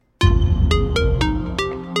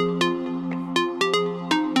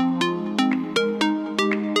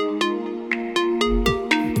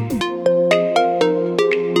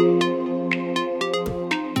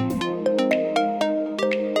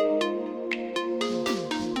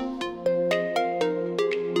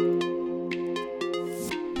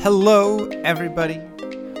Hello, everybody.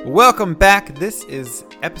 Welcome back. This is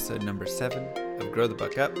episode number 7 of Grow the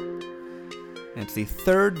Buck Up. And it's the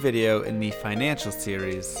third video in the financial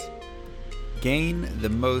series, Gain the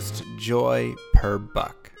Most Joy Per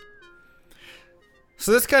Buck.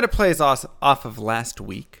 So this kind of plays off of last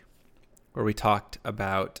week, where we talked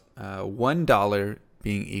about $1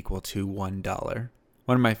 being equal to $1.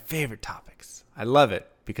 One of my favorite topics. I love it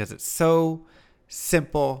because it's so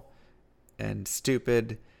simple and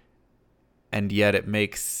stupid, and yet it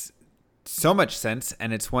makes so much sense.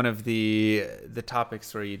 And it's one of the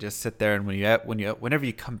topics where you just sit there, and whenever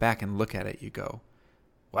you come back and look at it, you go,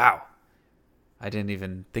 "Wow, I didn't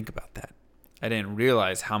even think about that. I didn't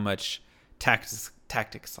realize how much tactics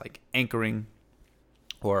like anchoring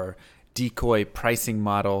or decoy pricing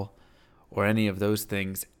model or any of those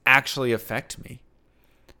things actually affect me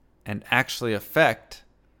and actually affect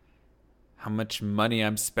how much money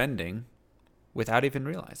I'm spending without even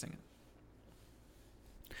realizing it."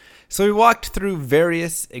 So we walked through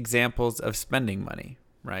various examples of spending money,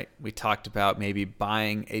 right? We talked about maybe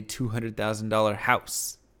buying a $200,000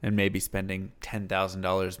 house and maybe spending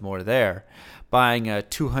 $10,000 more there, buying a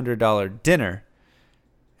 $200 dinner,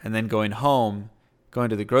 and then going home, going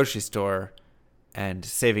to the grocery store, and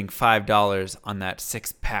saving $5 on that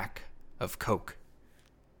 6-pack of Coke.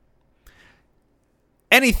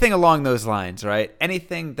 Anything along those lines, right?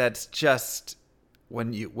 Anything that's just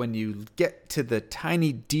when you get to the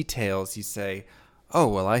tiny details, you say, "Oh,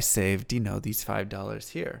 well, I saved, these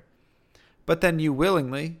 $5 here." But then you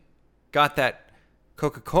willingly got that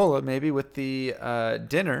Coca-Cola, maybe with the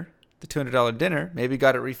dinner, the $200 dinner, maybe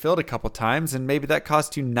got it refilled a couple times, and maybe that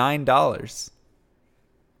cost you $9,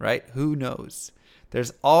 right? Who knows?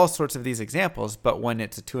 There's all sorts of these examples, but when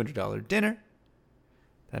it's a $200 dinner,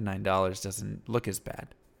 that $9 doesn't look as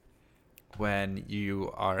bad. When you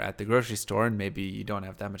are at the grocery store and maybe you don't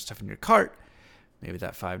have that much stuff in your cart, maybe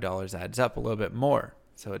that $5 adds up a little bit more.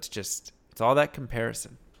 So it's all that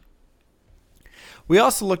comparison. We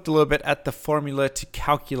also looked a little bit at the formula to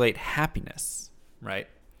calculate happiness, right?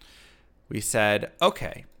 We said,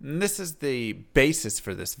 okay, and this is the basis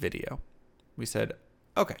for this video. We said,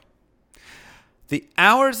 okay, the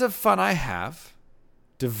hours of fun I have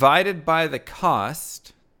divided by the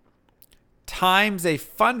cost times a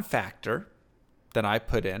fun factor that I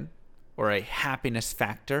put in, or a happiness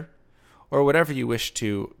factor, or whatever you wish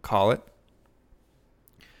to call it,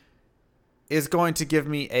 is going to give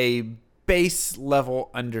me a base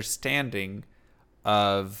level understanding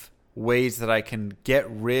of ways that I can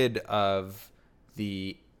get rid of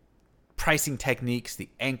the pricing techniques, the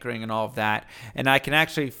anchoring and all of that, and I can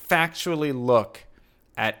actually factually look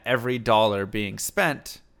at every dollar being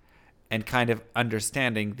spent and kind of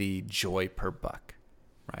understanding the joy per buck,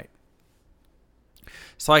 right?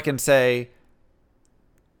 So I can say,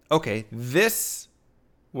 okay, this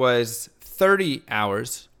was 30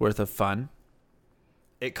 hours worth of fun.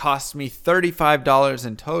 It cost me $35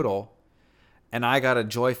 in total, and I got a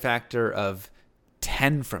joy factor of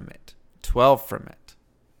 10 from it, 12 from it.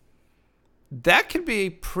 That can be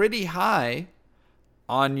pretty high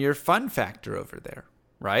on your fun factor over there,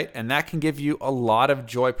 right? And that can give you a lot of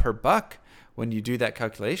joy per buck. When you do that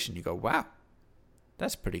calculation, you go, wow,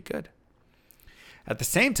 that's pretty good. At the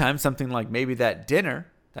same time, something like maybe that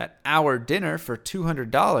dinner, that hour dinner for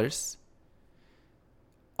 $200,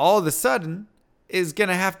 all of a sudden is going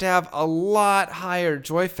to have a lot higher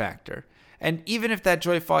joy factor. And even if that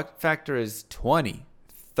joy factor is 20,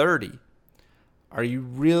 30, are you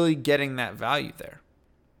really getting that value there?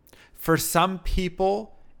 For some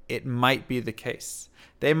people, it might be the case.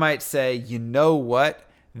 They might say, you know what?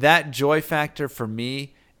 That joy factor for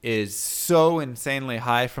me is so insanely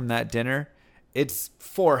high from that dinner. It's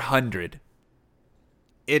 400.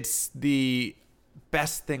 It's the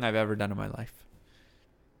best thing I've ever done in my life.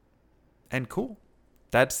 And cool.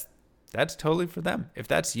 That's totally for them. If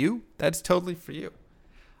that's you, that's totally for you.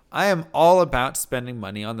 I am all about spending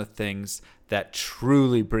money on the things that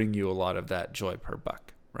truly bring you a lot of that joy per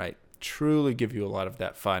buck, right? Truly give you a lot of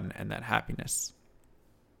that fun and that happiness.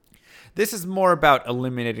 This is more about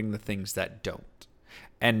eliminating the things that don't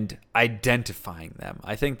and identifying them.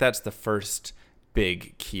 I think that's the first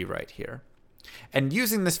big key right here. And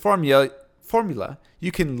using this formula,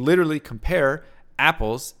 you can literally compare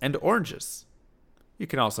apples and oranges. You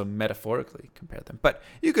can also metaphorically compare them. But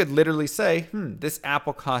you could literally say, this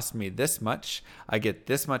apple cost me this much. I get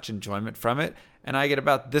this much enjoyment from it. And I get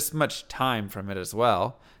about this much time from it as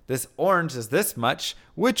well. This orange is this much.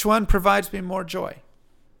 Which one provides me more joy?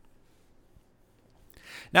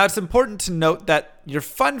 Now, it's important to note that your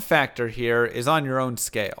fun factor here is on your own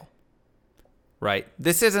scale. right?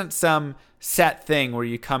 This isn't some set thing where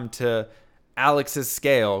you come to Alex's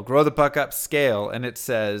scale, Grow the Puck Up scale, and it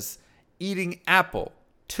says eating apple,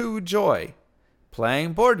 2 joy,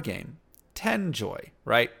 playing board game, 10 joy,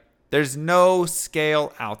 right? There's no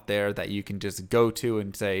scale out there that you can just go to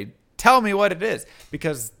and say, tell me what it is,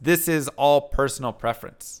 because this is all personal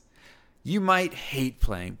preference. You might hate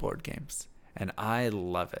playing board games, and I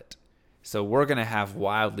love it. So we're going to have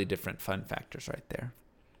wildly different fun factors right there.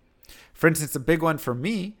 For instance, a big one for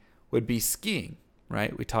me would be skiing,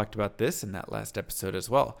 right? We talked about this in that last episode as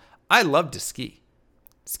well. I love to ski.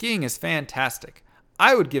 Skiing is fantastic.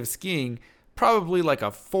 I would give skiing probably like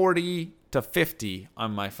a 40 to 50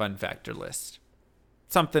 on my fun factor list.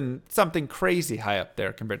 Something crazy high up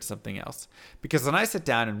there compared to something else. Because when I sit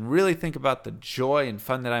down and really think about the joy and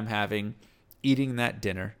fun that I'm having eating that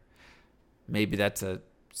dinner, maybe that's a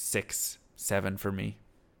 6, 7 for me.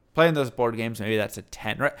 Playing those board games, maybe that's a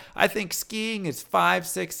 10, right? I think skiing is 5,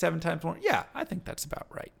 6, 7 times more. Yeah, I think that's about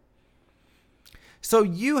right. So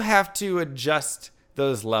you have to adjust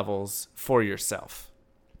those levels for yourself.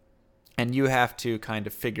 And you have to kind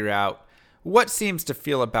of figure out what seems to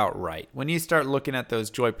feel about right. When you start looking at those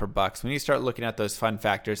joy per bucks, when you start looking at those fun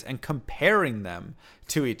factors and comparing them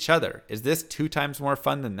to each other, is this 2 times more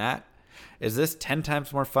fun than that? Is this 10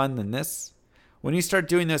 times more fun than this? When you start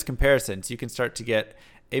doing those comparisons, you can start to get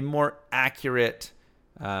a more accurate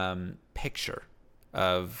picture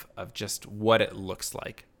of just what it looks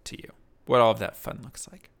like to you, what all of that fun looks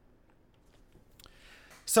like.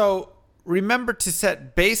 So remember to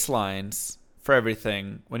set baselines for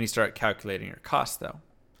everything when you start calculating your costs, though,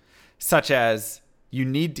 such as you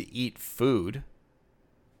need to eat food.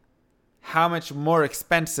 How much more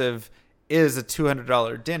expensive is a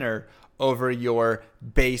 $200 dinner over your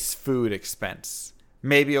base food expense?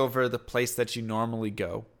 Maybe over the place that you normally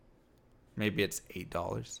go. Maybe it's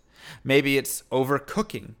 $8. Maybe it's over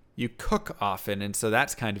cooking. You cook often, and so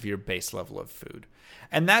that's kind of your base level of food.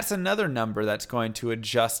 And that's another number that's going to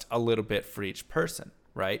adjust a little bit for each person,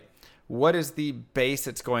 right? What is the base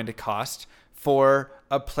it's going to cost for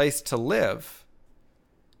a place to live?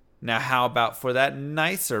 Now, how about for that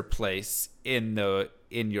nicer place in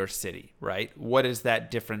your city, right? What is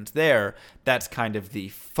that difference there? That's kind of the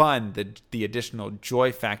fun, the additional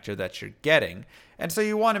joy factor that you're getting. And so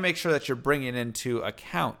you want to make sure that you're bringing into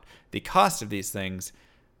account the cost of these things,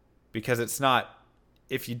 because it's not,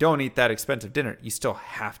 if you don't eat that expensive dinner, you still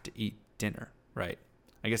have to eat dinner, right?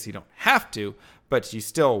 I guess you don't have to, but you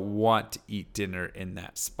still want to eat dinner in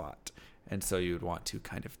that spot. And so you would want to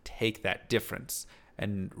kind of take that difference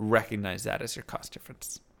and recognize that as your cost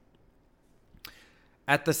difference.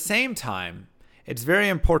 At the same time, it's very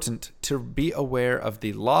important to be aware of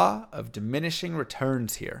the law of diminishing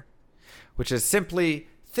returns here, which is simply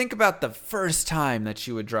think about the first time that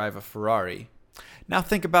you would drive a Ferrari. Now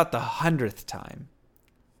think about the 100th time.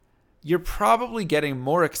 You're probably getting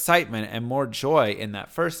more excitement and more joy in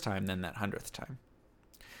that first time than that 100th time.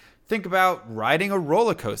 Think about riding a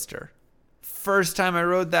roller coaster. First time I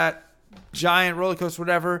rode that giant roller coaster,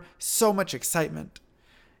 whatever, so much excitement.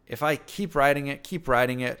 If I keep riding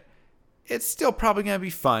it, it's still probably going to be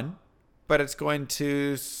fun, but it's going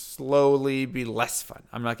to slowly be less fun.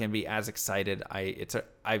 I'm not going to be as excited.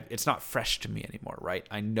 It's not fresh to me anymore, right?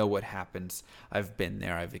 I know what happens. I've been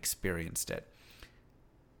there. I've experienced it.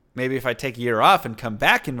 Maybe if I take a year off and come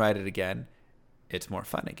back and ride it again, it's more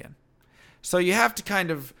fun again. So you have to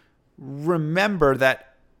kind of remember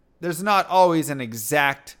that there's not always an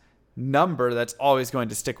exact number that's always going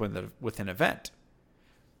to stick with an event.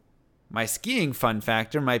 My skiing fun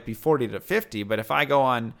factor might be 40 to 50, but if I go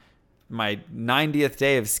on my 90th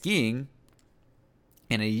day of skiing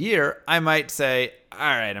in a year, I might say, all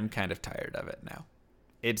right, I'm kind of tired of it now.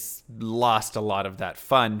 It's lost a lot of that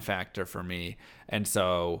fun factor for me, and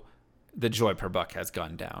so the joy per buck has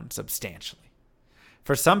gone down substantially.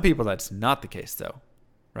 For some people, that's not the case, though,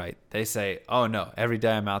 right? They say, oh no, every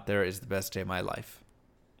day I'm out there is the best day of my life.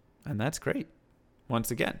 And that's great.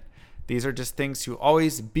 Once again, these are just things to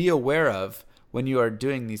always be aware of when you are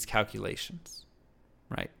doing these calculations,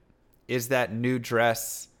 right? Is that new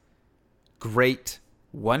dress great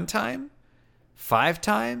one time? 5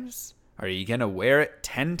 times? Are you going to wear it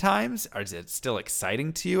 10 times? Or is it still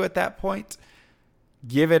exciting to you at that point?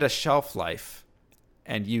 Give it a shelf life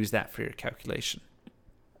and use that for your calculation.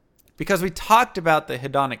 Because we talked about the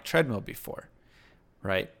hedonic treadmill before,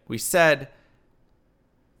 right? We said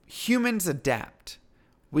humans adapt.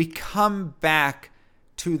 We come back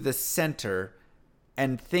to the center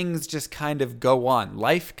and things just kind of go on.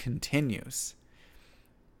 Life continues.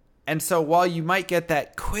 And so while you might get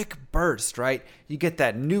that quick burst, right? You get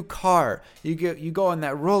that new car, you go on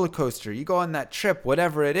that roller coaster, you go on that trip,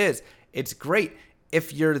 whatever it is. It's great.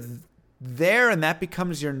 If you're there and that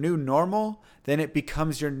becomes your new normal, then it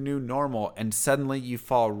becomes your new normal, and suddenly you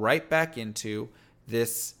fall right back into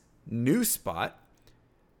this new spot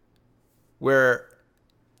where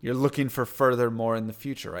you're looking for furthermore in the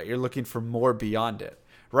future, right? You're looking for more beyond it.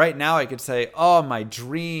 Right now I could say, oh, my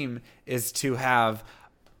dream is to have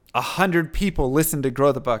 100 people listen to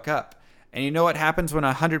Grow the Buck Up. And you know what happens when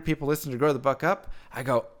 100 people listen to Grow the Buck Up? I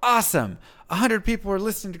go, awesome. 100 people are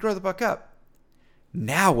listening to Grow the Buck Up.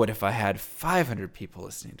 Now what if I had 500 people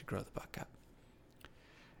listening to Grow the Buck Up?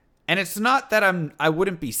 And it's not that I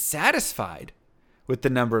wouldn't be satisfied with the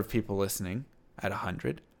number of people listening at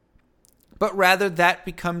 100, but rather that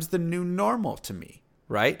becomes the new normal to me,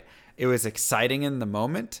 right? It was exciting in the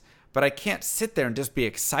moment, but I can't sit there and just be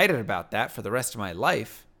excited about that for the rest of my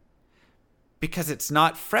life because it's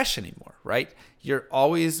not fresh anymore, right?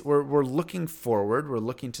 We're looking forward. We're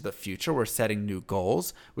looking to the future. We're setting new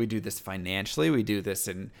goals. We do this financially. We do this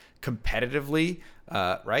competitively,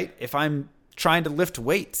 right? If I'm trying to lift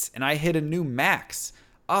weights and I hit a new max,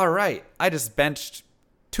 all right, I just benched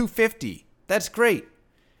 250. That's great.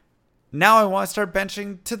 Now I want to start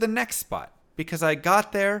benching to the next spot because I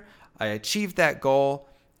got there, I achieved that goal,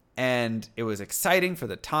 and it was exciting for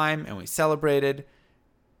the time, and we celebrated,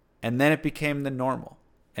 and then it became the normal.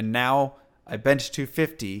 And now I bench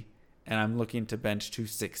 250, and I'm looking to bench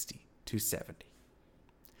 260, 270.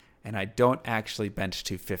 And I don't actually bench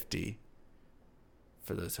 250,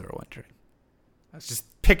 for those who are wondering. I was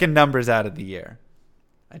just picking numbers out of the air.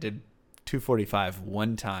 I did 245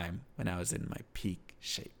 one time when I was in my peak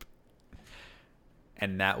shape.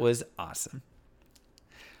 And that was awesome.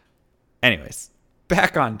 Anyways,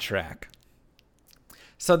 back on track.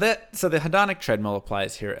 So the hedonic treadmill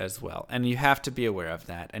applies here as well. And you have to be aware of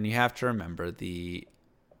that. And you have to remember the,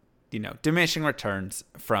 diminishing returns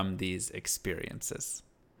from these experiences,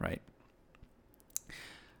 right?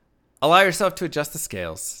 Allow yourself to adjust the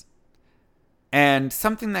scales. And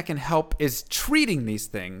something that can help is treating these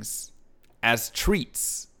things as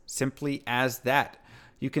treats, simply as that.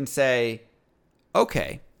 You can say,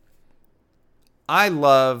 okay, I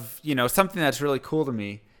love, something that's really cool to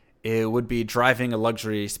me, it would be driving a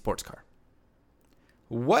luxury sports car.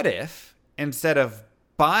 What if, instead of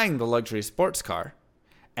buying the luxury sports car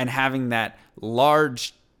and having that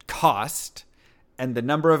large cost and the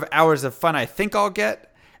number of hours of fun I think I'll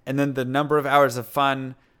get, and then the number of hours of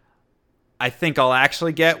fun I think I'll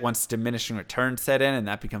actually get once diminishing returns set in and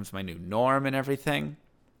that becomes my new norm and everything,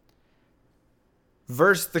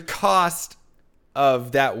 versus the cost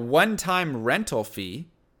of that one-time rental fee,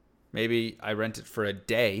 maybe I rent it for a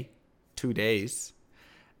day, 2 days,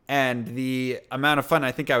 and the amount of fun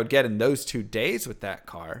I think I would get in those 2 days with that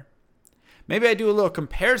car, maybe I do a little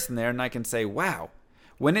comparison there and I can say, wow,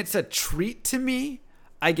 when it's a treat to me,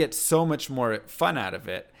 I get so much more fun out of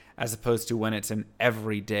it as opposed to when it's an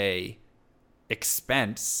everyday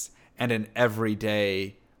expense and an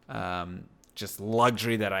everyday just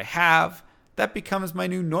luxury that I have. That becomes my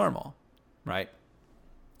new normal, right?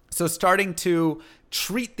 So starting to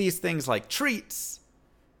treat these things like treats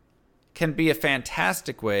can be a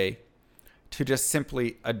fantastic way to just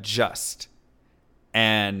simply adjust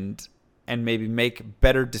and maybe make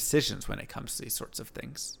better decisions when it comes to these sorts of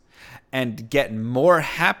things and get more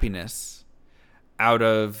happiness out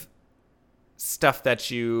of stuff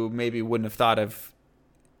that you maybe wouldn't have thought of,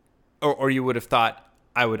 or you would have thought,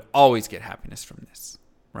 I would always get happiness from this,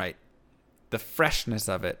 right? The freshness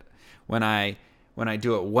of it when I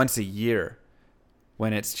do it once a year,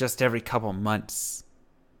 when it's just every couple months.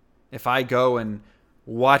 If I go and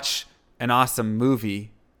watch an awesome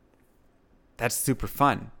movie, that's super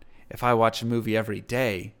fun. If I watch a movie every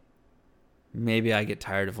day, maybe I get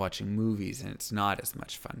tired of watching movies and it's not as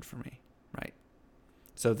much fun for me, right?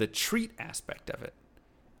 So the treat aspect of it,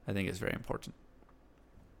 I think, is very important.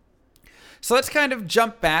 So let's kind of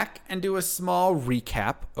jump back and do a small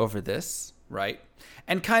recap over this, right?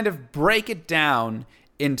 And kind of break it down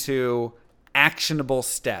into actionable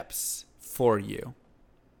steps for you.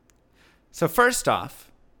 So first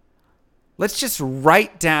off, let's just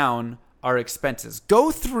write down our expenses.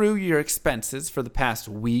 Go through your expenses for the past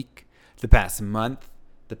week, the past month,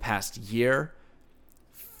 the past year.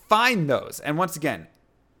 Find those. And once again,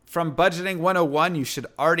 from Budgeting 101, you should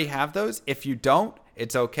already have those. If you don't,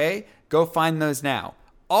 it's okay. Go find those now.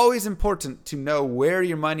 Always important to know where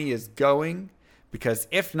your money is going, because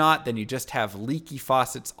if not, then you just have leaky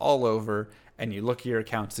faucets all over and you look at your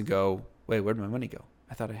accounts and go, wait, where'd my money go?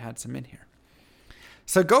 I thought I had some in here.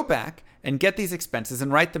 So go back and get these expenses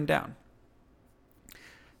and write them down.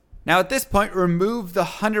 Now, at this point, remove the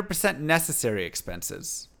 100% necessary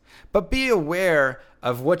expenses, but be aware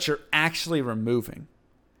of what you're actually removing.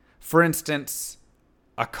 For instance,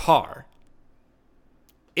 a car.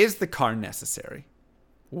 Is the car necessary?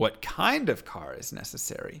 What kind of car is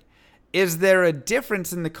necessary? Is there a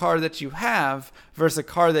difference in the car that you have versus a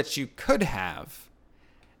car that you could have?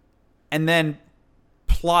 And then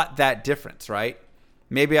plot that difference, right?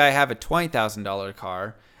 Maybe I have a $20,000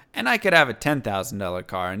 car and I could have a $10,000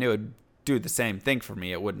 car and it would do the same thing for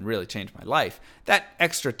me. It wouldn't really change my life. That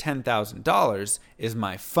extra $10,000 is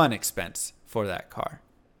my fun expense for that car.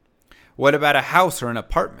 What about a house or an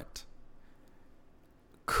apartment?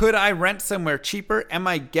 Could I rent somewhere cheaper? Am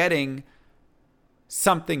I getting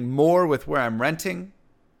something more with where I'm renting?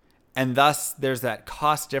 And thus there's that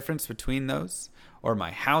cost difference between those, or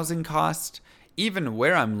my housing cost. Even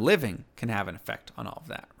where I'm living can have an effect on all of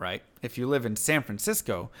that, right? If you live in San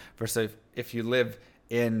Francisco versus if you live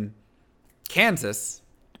in Kansas,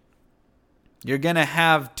 you're going to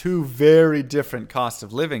have two very different costs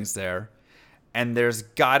of livings there. And there's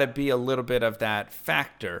got to be a little bit of that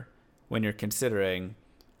factor when you're considering,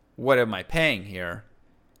 what am I paying here?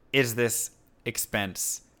 Is this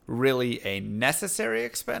expense really a necessary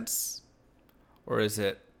expense? Or is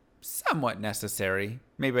it somewhat necessary?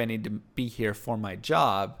 Maybe I need to be here for my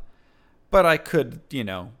job, but I could,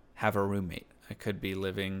 have a roommate. I could be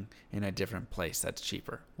living in a different place that's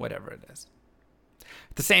cheaper, whatever it is.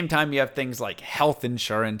 At the same time, you have things like health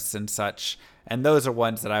insurance and such, and those are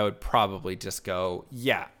ones that I would probably just go,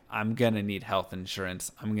 yeah, I'm going to need health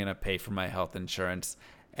insurance. I'm going to pay for my health insurance,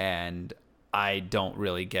 and I don't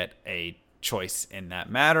really get a choice in that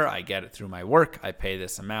matter. I get it through my work. I pay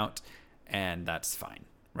this amount, and that's fine,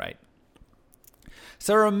 right?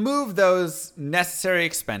 So remove those necessary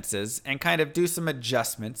expenses and kind of do some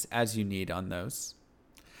adjustments as you need on those.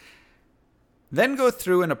 Then go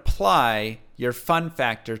through and apply your fun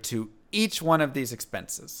factor to each one of these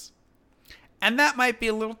expenses. And that might be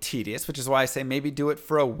a little tedious, which is why I say maybe do it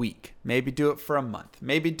for a week, maybe do it for a month,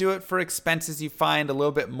 maybe do it for expenses you find a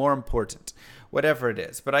little bit more important, whatever it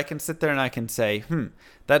is. But I can sit there and I can say,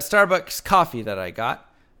 that Starbucks coffee that I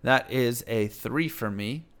got, that is a 3 for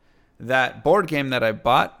me. That board game that I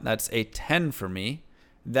bought, that's a 10 for me.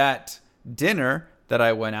 That dinner that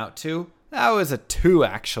I went out to, that was a 2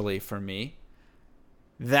 actually for me.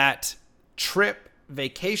 That trip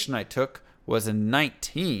vacation I took was a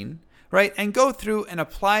 19, right? And go through and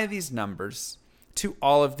apply these numbers to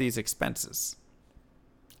all of these expenses.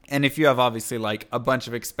 And if you have obviously like a bunch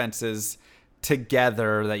of expenses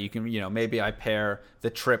together that you can, maybe I pair the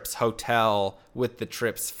trip's hotel with the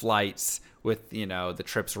trip's flights with, the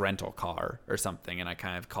trip's rental car or something, and I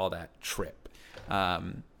kind of call that trip.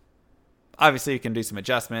 Obviously, you can do some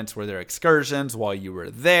adjustments. Were there excursions while you were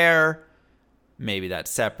there? Maybe that's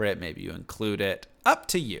separate. Maybe you include it. Up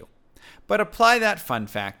to you. But apply that fun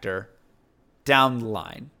factor down the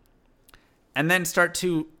line. And then start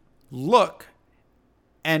to look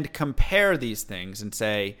and compare these things and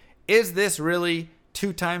say, is this really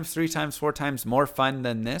 2 times, 3 times, 4 times more fun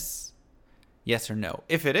than this? Yes or no?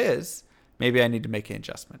 If it is, maybe I need to make an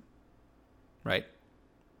adjustment, right?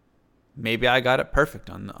 Maybe I got it perfect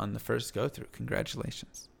on the first go through.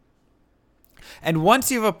 Congratulations. And once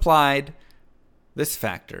you've applied this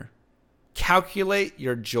factor, calculate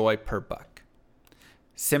your joy per buck.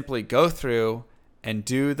 Simply go through and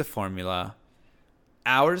do the formula,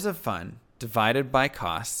 hours of fun divided by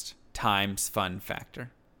cost times fun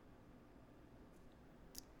factor.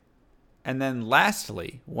 And then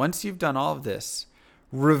lastly, once you've done all of this,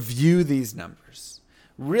 review these numbers.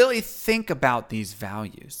 Really think about these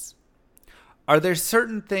values. Are there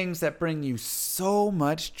certain things that bring you so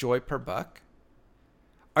much joy per buck?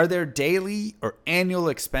 Are there daily or annual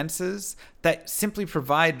expenses that simply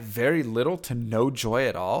provide very little to no joy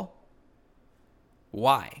at all?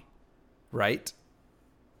 Why? Right?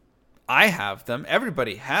 I have them.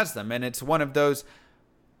 Everybody has them. And it's one of those,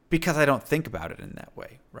 because I don't think about it in that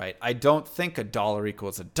way, right? I don't think $1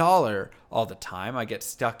 equals $1 all the time. I get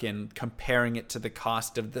stuck in comparing it to the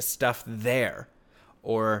cost of the stuff there,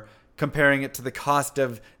 or comparing it to the cost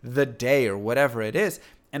of the day or whatever it is.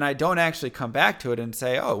 And I don't actually come back to it and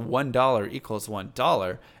say, oh, $1 equals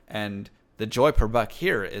 $1. And the joy per buck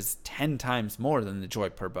here is 10 times more than the joy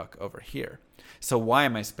per buck over here. So why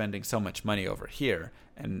am I spending so much money over here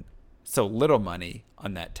and so little money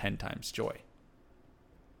on that 10 times joy?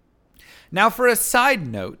 Now, for a side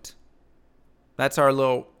note, that's our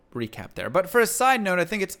little recap there. But for a side note, I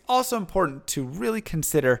think it's also important to really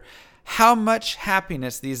consider how much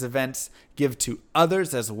happiness these events give to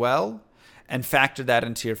others as well, and factor that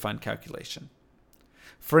into your fun calculation.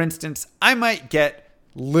 For instance, I might get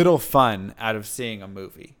little fun out of seeing a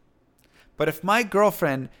movie. But if my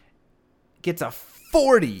girlfriend gets a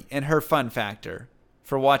 40 in her fun factor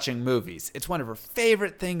for watching movies, it's one of her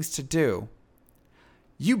favorite things to do,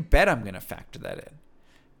 you bet I'm going to factor that in.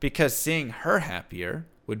 Because seeing her happier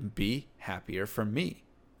would be happier for me,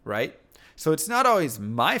 right? So it's not always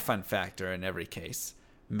my fun factor in every case.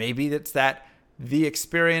 Maybe it's the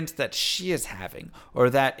experience that she is having, or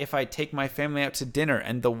that if I take my family out to dinner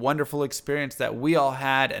and the wonderful experience that we all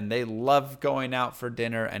had and they love going out for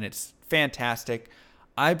dinner and it's fantastic,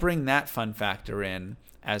 I bring that fun factor in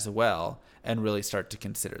as well and really start to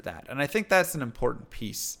consider that. And I think that's an important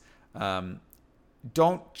piece.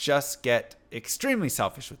 Don't just get extremely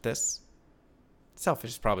selfish with this.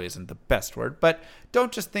 Selfish probably isn't the best word, but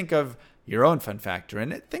don't just think of your own fun factor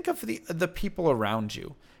in it. Think of the people around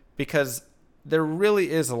you, because there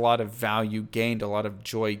really is a lot of value gained, a lot of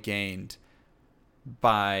joy gained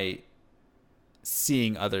by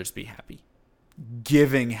seeing others be happy,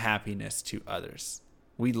 giving happiness to others.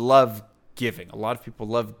 We love giving. A lot of people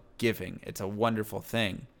love giving. It's a wonderful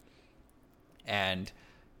thing. And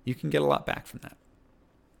you can get a lot back from that.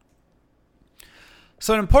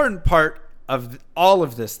 So an important part of all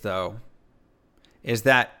of this, though, is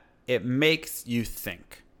that it makes you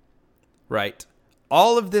think, right?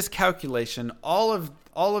 All of this calculation, all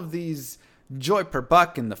of these joy per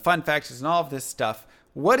buck and the fun factors and all of this stuff,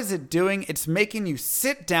 what is it doing? It's making you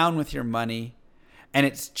sit down with your money, and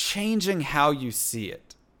it's changing how you see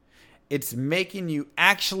it. It's making you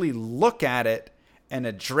actually look at it and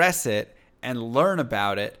address it and learn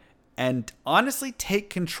about it and honestly take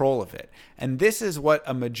control of it. And this is what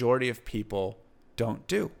a majority of people don't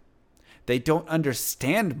do. They don't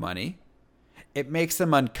understand money. It makes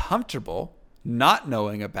them uncomfortable not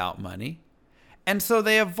knowing about money. And so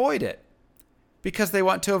they avoid it because they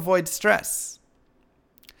want to avoid stress.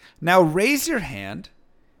 Now raise your hand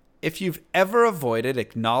if you've ever avoided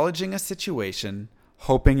acknowledging a situation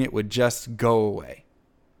hoping it would just go away.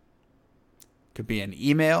 Could be an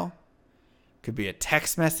email, could be a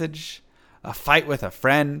text message, a fight with a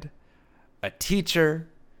friend, a teacher,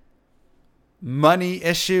 money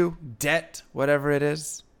issue, debt, whatever it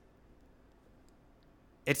is.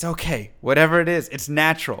 It's okay. Whatever it is, it's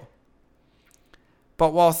natural.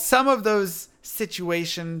 But while some of those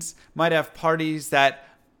situations might have parties that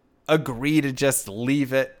agree to just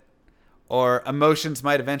leave it, or emotions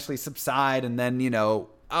might eventually subside and then,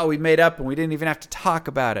 we made up and we didn't even have to talk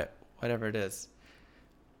about it, whatever it is.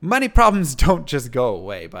 Money problems don't just go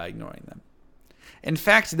away by ignoring them. In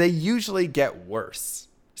fact, they usually get worse,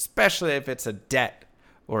 especially if it's a debt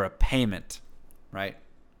or a payment, right?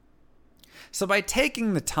 So by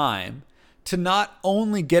taking the time to not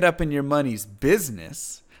only get up in your money's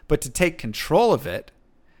business, but to take control of it,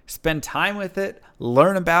 spend time with it,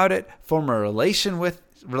 learn about it, form a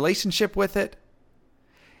relationship with it,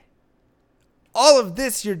 all of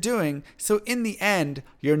this you're doing so in the end,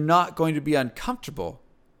 you're not going to be uncomfortable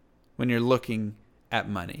when you're looking at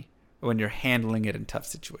money or when you're handling it in tough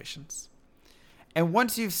situations. And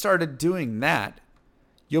once you've started doing that,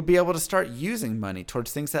 you'll be able to start using money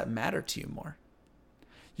towards things that matter to you more.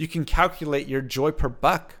 You can calculate your joy per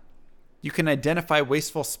buck. You can identify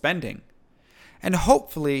wasteful spending. And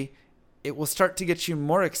hopefully, it will start to get you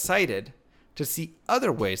more excited to see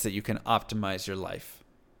other ways that you can optimize your life.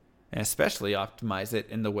 And especially optimize it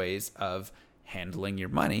in the ways of handling your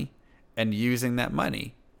money and using that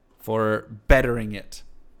money for bettering it,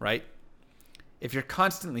 right? If you're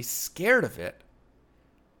constantly scared of it,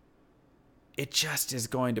 it just is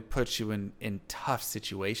going to put you in tough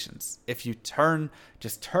situations. If you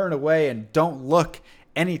just turn away and don't look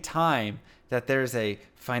any time that there's a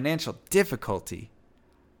financial difficulty,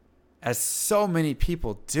 as so many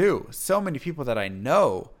people do, so many people that I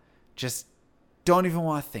know just don't even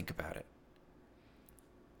want to think about it,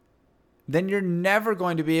 then you're never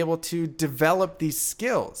going to be able to develop these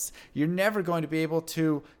skills. You're never going to be able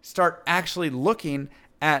to start actually looking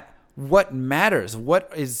at what matters. What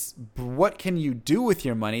can you do with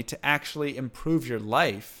your money to actually improve your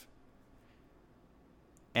life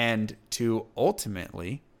and to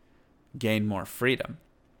ultimately gain more freedom?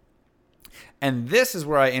 And this is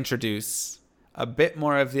where I introduce a bit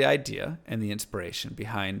more of the idea and the inspiration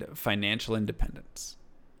behind financial independence,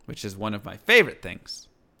 which is one of my favorite things.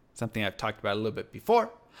 Something I've talked about a little bit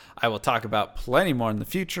before. I will talk about plenty more in the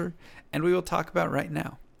future, and we will talk about right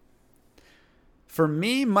now. For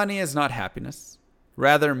me, money is not happiness.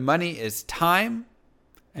 Rather, money is time,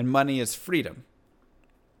 and money is freedom.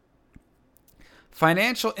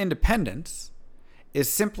 Financial independence is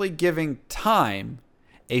simply giving time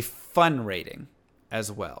a fun rating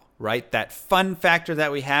as well, right? That fun factor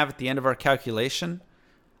that we have at the end of our calculation,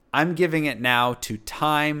 I'm giving it now to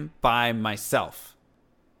time by myself,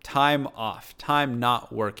 time off, time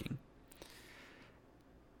not working.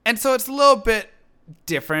 And so it's a little bit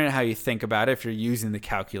different in how you think about it if you're using the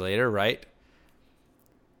calculator, right?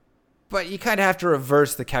 But you kind of have to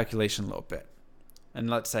reverse the calculation a little bit. And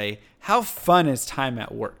let's say, how fun is time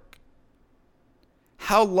at work?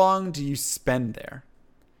 How long do you spend there?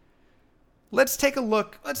 Let's take a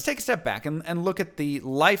step back and look at the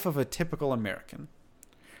life of a typical American.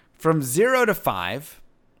 From 0 to 5,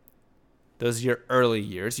 those are your early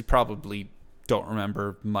years. You probably don't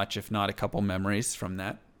remember much, if not a couple memories from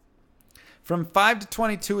that. From 5 to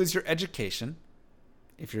 22 is your education,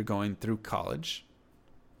 if you're going through college.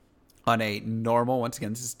 On a normal, once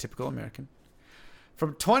again, this is typical American.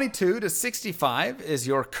 From 22 to 65 is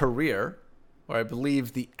your career, or I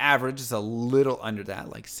believe the average is a little under that,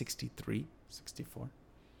 like 63, 64.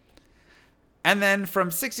 And then from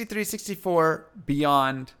 63, 64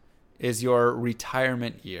 beyond is your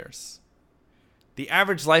retirement years. The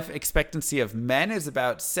average life expectancy of men is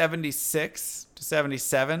about 76 to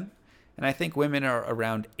 77, and I think women are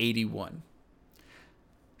around 81.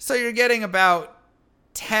 So you're getting about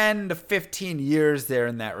 10 to 15 years there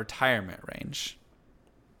in that retirement range.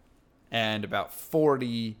 And about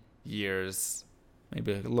 40 years,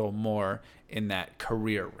 maybe a little more, in that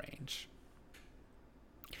career range.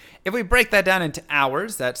 If we break that down into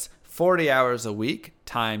hours, that's 40 hours a week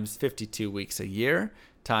times 52 weeks a year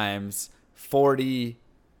times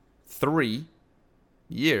 43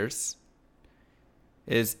 years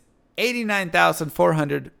is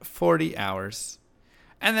 89,440 hours.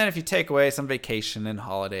 And then if you take away some vacation and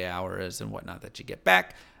holiday hours and whatnot that you get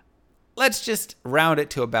back, let's just round it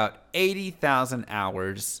to about 80,000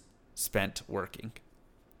 hours spent working.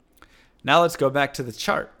 Now let's go back to the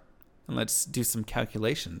chart and let's do some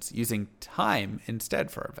calculations using time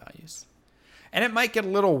instead for our values. And it might get a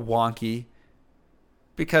little wonky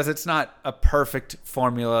because it's not a perfect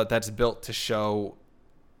formula that's built to show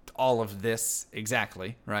all of this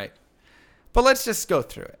exactly, right? But let's just go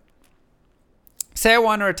through it. Say I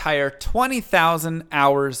want to retire 20,000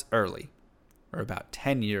 hours early, or about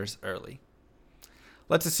 10 years early.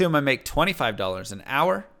 Let's assume I make $25 an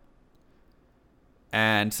hour.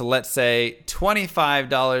 And so let's say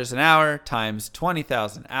 $25 an hour times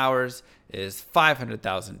 20,000 hours is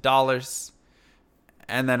 $500,000.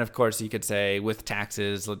 And then, of course, you could say with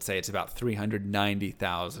taxes, let's say it's about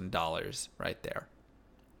 $390,000 right there.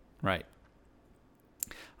 Right.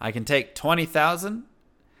 I can take 20,000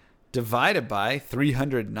 divided by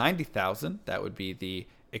 390,000. That would be the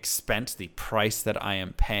expense, the price that I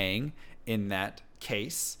am paying in that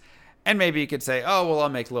case. And maybe you could say, oh, well, I'll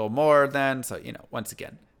make a little more then. So, once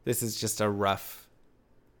again, this is just a rough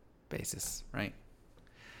basis, right?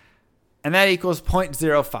 And that equals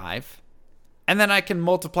 0.05. And then I can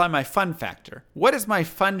multiply my fun factor. What is my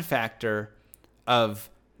fun factor of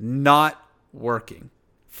not working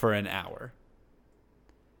for an hour?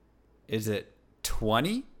 Is it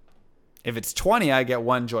 20? If it's 20, I get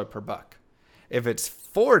 1 joy per buck. If it's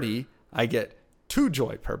 40, I get 2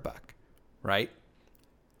 joy per buck, right?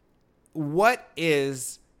 What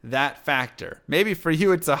is that factor? Maybe for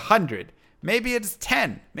you it's 100. Maybe it's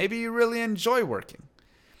 10. Maybe you really enjoy working.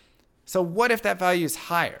 So what if that value is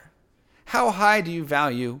higher? How high do you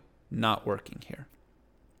value not working here?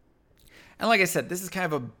 And like I said, this is kind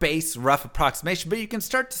of a base, rough approximation, but you can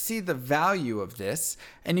start to see the value of this,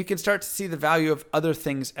 and you can start to see the value of other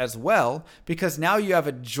things as well, because now you have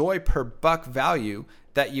a joy per buck value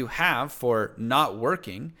that you have for not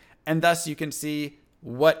working, and thus you can see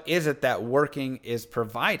what is it that working is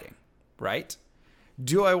providing, right?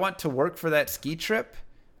 Do I want to work for that ski trip?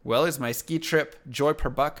 Well, is my ski trip joy per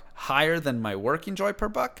buck higher than my working joy per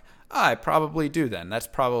buck? I probably do then. That's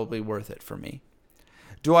probably worth it for me.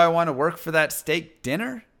 Do I want to work for that steak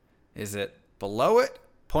dinner? Is it below it?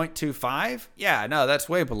 0.25? Yeah, no, that's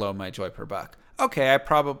way below my joy per buck. Okay, I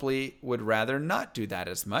probably would rather not do that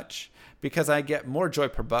as much because I get more joy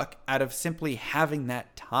per buck out of simply having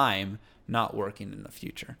that time not working in the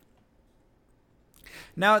future.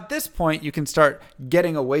 Now, at this point, you can start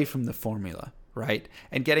getting away from the formula, right?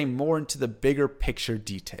 And getting more into the bigger picture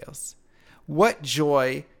details. What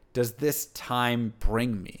joy does this time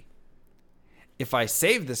bring me? If I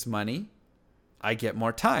save this money, I get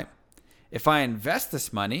more time. If I invest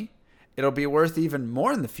this money, it'll be worth even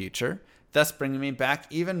more in the future, thus bringing me back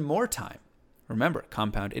even more time. Remember,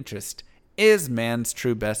 compound interest is man's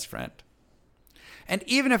true best friend. And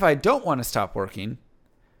even if I don't want to stop working,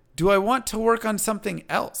 do I want to work on something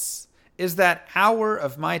else? Is that hour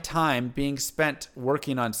of my time being spent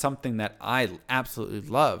working on something that I absolutely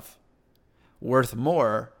love worth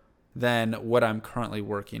more than what I'm currently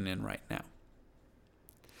working in right now?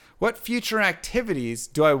 What future activities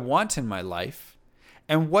do I want in my life,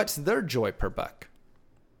 and what's their joy per buck?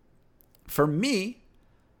 For me,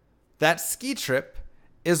 that ski trip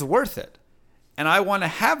is worth it, and I want to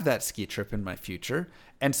have that ski trip in my future,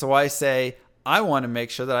 and so I say I want to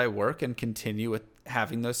make sure that I work and continue with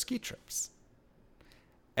having those ski trips.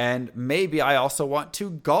 And maybe I also want to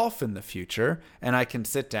golf in the future, and I can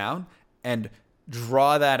sit down and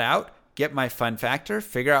draw that out, get my fun factor,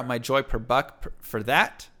 figure out my joy per buck for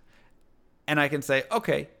that. And I can say,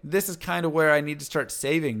 okay, this is kind of where I need to start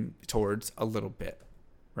saving towards a little bit,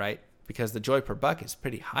 right? Because the joy per buck is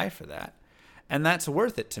pretty high for that. And that's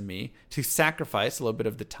worth it to me to sacrifice a little bit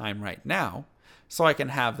of the time right now so I can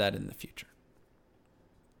have that in the future.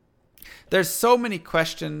 There's so many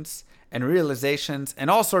questions and realizations and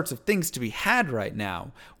all sorts of things to be had right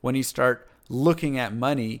now when you start looking at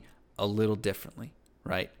money a little differently,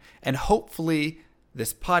 right? And hopefully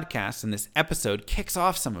this podcast and this episode kicks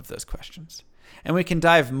off some of those questions. And we can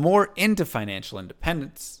dive more into financial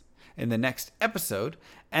independence in the next episode.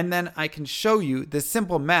 And then I can show you the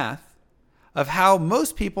simple math of how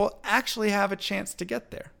most people actually have a chance to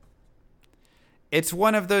get there. It's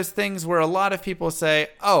one of those things where a lot of people say,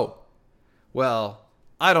 oh, well,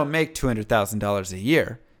 I don't make $200,000 a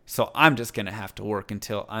year, so I'm just going to have to work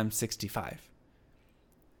until I'm 65.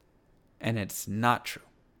 And it's not true.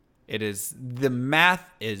 It is, the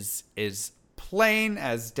math is plain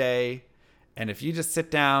as day. And if you just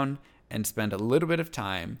sit down and spend a little bit of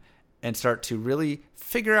time and start to really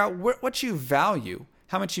figure out what you value,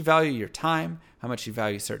 how much you value your time, how much you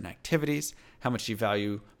value certain activities, how much you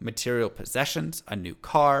value material possessions, a new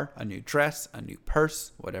car, a new dress, a new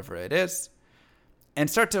purse, whatever it is, and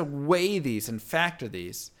start to weigh these and factor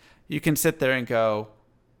these, you can sit there and go,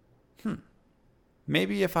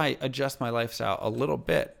 maybe if I adjust my lifestyle a little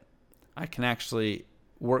bit, I can actually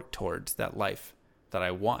work towards that life that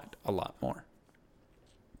I want a lot more.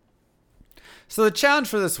 So the challenge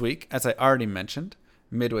for this week, as I already mentioned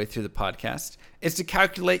midway through the podcast, is to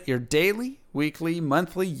calculate your daily, weekly,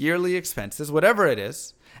 monthly, yearly expenses, whatever it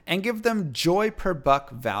is, and give them joy per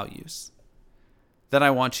buck values. Then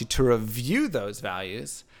I want you to review those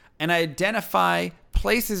values and identify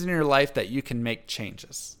places in your life that you can make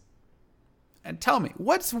changes. And tell me,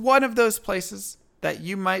 what's one of those places that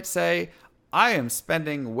you might say, I am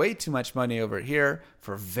spending way too much money over here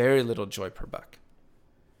for very little joy per buck?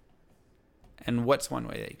 And what's one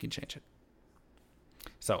way that you can change it?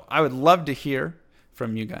 So I would love to hear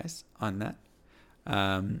from you guys on that.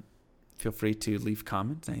 Feel free to leave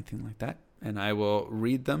comments, anything like that, and I will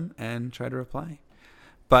read them and try to reply.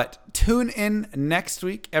 But tune in next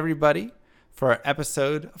week, everybody, for our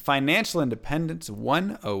episode Financial Independence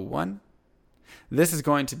 101. This is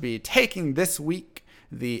going to be taking this week,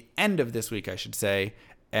 the end of this week, I should say,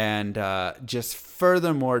 and just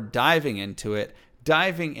furthermore diving into it,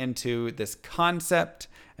 diving into this concept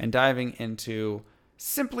and diving into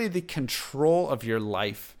simply the control of your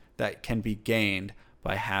life that can be gained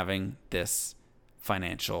by having this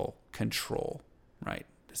financial control, right?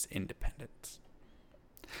 This independence.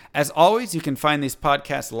 As always, you can find these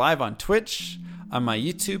podcasts live on Twitch, on my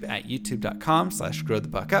YouTube at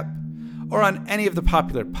youtube.com/growthebuckup, or on any of the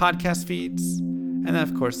popular podcast feeds, and then,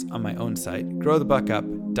 of course, on my own site,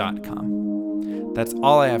 growthebuckup.com. That's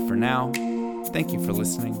all I have for now. Thank you for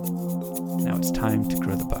listening. Now it's time to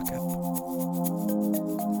grow the buck up.